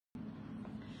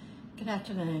Good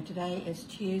afternoon. Today is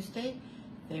Tuesday,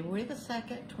 February the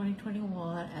 2nd,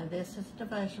 2021, and this is the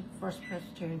devotion for First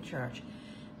Presbyterian Church.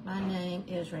 My name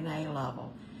is Renee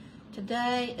Lovell.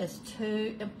 Today is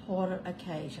two important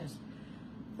occasions.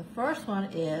 The first one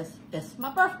is, it's my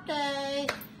birthday.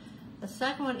 The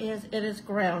second one is, it is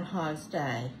Groundhog's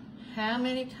Day. How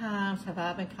many times have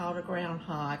I been called a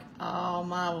groundhog all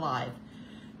my life?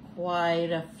 Quite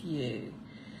a few.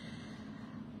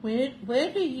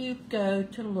 Where do you go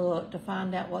to look to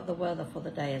find out what the weather for the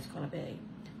day is going to be?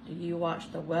 Do you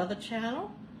watch the Weather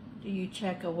Channel? Do you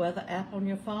check a weather app on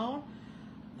your phone?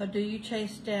 Or do you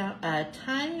chase down a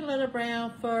tiny little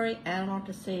brown furry animal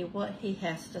to see what he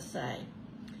has to say?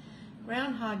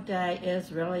 Groundhog Day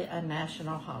is really a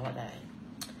national holiday.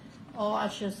 Or I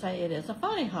should say it is a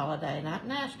funny holiday, not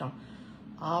national.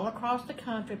 All across the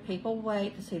country, people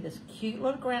wait to see this cute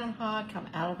little groundhog come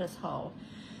out of his hole,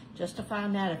 just to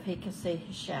find out if he can see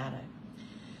his shadow.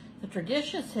 The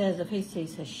tradition says if he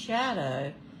sees his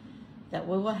shadow, that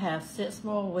we will have 6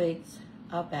 more weeks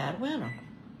of bad winter.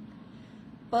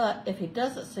 But if he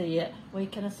doesn't see it, we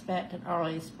can expect an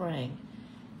early spring.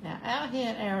 Now, out here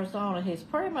in Arizona, he's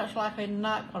pretty much likely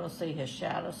not going to see his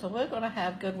shadow, so we're going to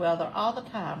have good weather all the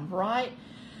time, right?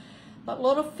 But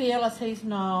little Phil, as he's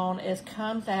known,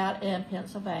 comes out in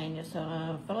Pennsylvania. So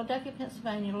in Philadelphia,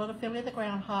 Pennsylvania, little Philly the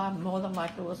groundhog more than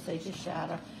likely will see his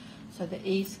shadow. So the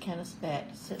East can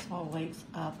expect 6 more weeks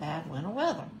of bad winter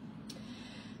weather.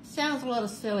 Sounds a little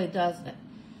silly, doesn't it?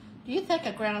 Do you think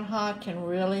a groundhog can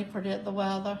really predict the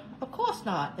weather? Of course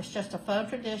not. It's just a fun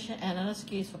tradition and an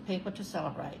excuse for people to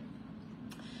celebrate.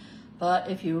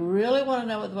 But if you really want to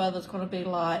know what the weather's going to be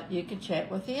like, you can check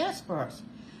with the experts.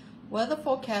 Weather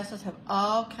forecasters have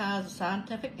all kinds of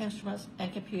scientific instruments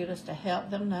and computers to help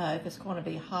them know if it's going to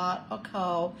be hot or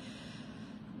cold,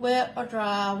 wet or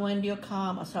dry, windy or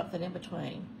calm, or something in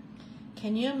between.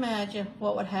 Can you imagine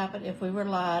what would happen if we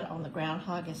relied on the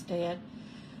groundhog instead?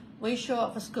 We show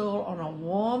up for school on a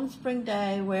warm spring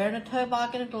day wearing a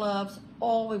toboggan and gloves,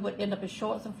 or we would end up in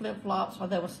shorts and flip-flops while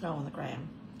there was snow on the ground.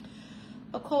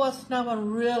 Of course, no one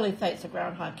really thinks a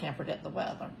groundhog can predict the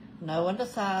weather. No one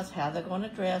decides how they're going to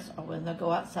dress or when they'll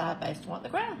go outside based on what the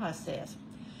groundhog says.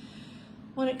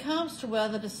 When it comes to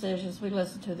weather decisions, we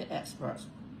listen to the experts.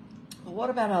 But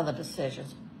what about other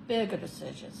decisions, bigger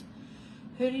decisions?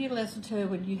 Who do you listen to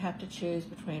when you have to choose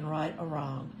between right or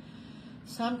wrong?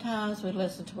 Sometimes we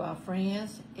listen to our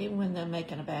friends, even when they're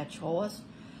making a bad choice.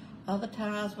 Other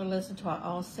times we listen to our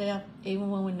own self,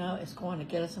 even when we know it's going to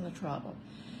get us into trouble.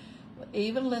 We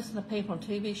even listen to people on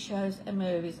TV shows and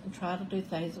movies and try to do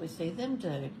things we see them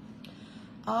do.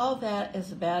 All that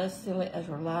is about as silly as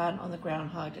relying on the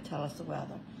groundhog to tell us the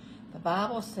weather. The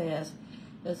Bible says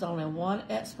there's only one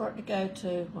expert to go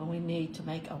to when we need to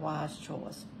make a wise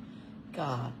choice: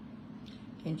 God.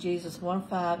 In Jesus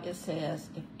 1:5 it says,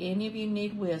 if any of you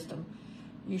need wisdom,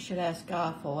 you should ask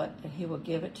God for it, and he will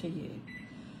give it to you.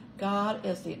 God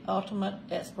is the ultimate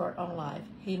expert on life.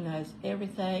 He knows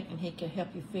everything, and he can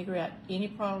help you figure out any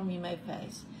problem you may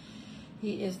face.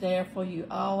 He is there for you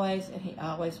always, and he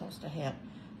always wants to help.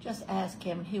 Just ask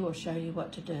him, and he will show you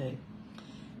what to do.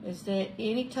 Is there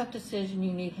any tough decision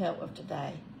you need help with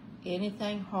today?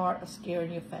 Anything hard or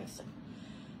scary you're facing?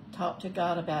 Talk to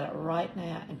God about it right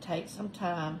now, and take some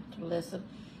time to listen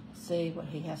and see what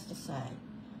he has to say.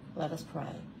 Let us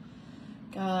pray.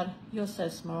 God, you're so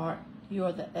smart. You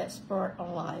are the expert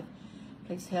on life.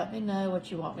 Please help me know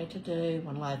what you want me to do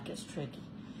when life gets tricky.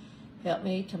 Help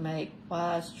me to make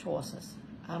wise choices.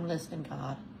 I'm listening,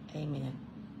 God. Amen.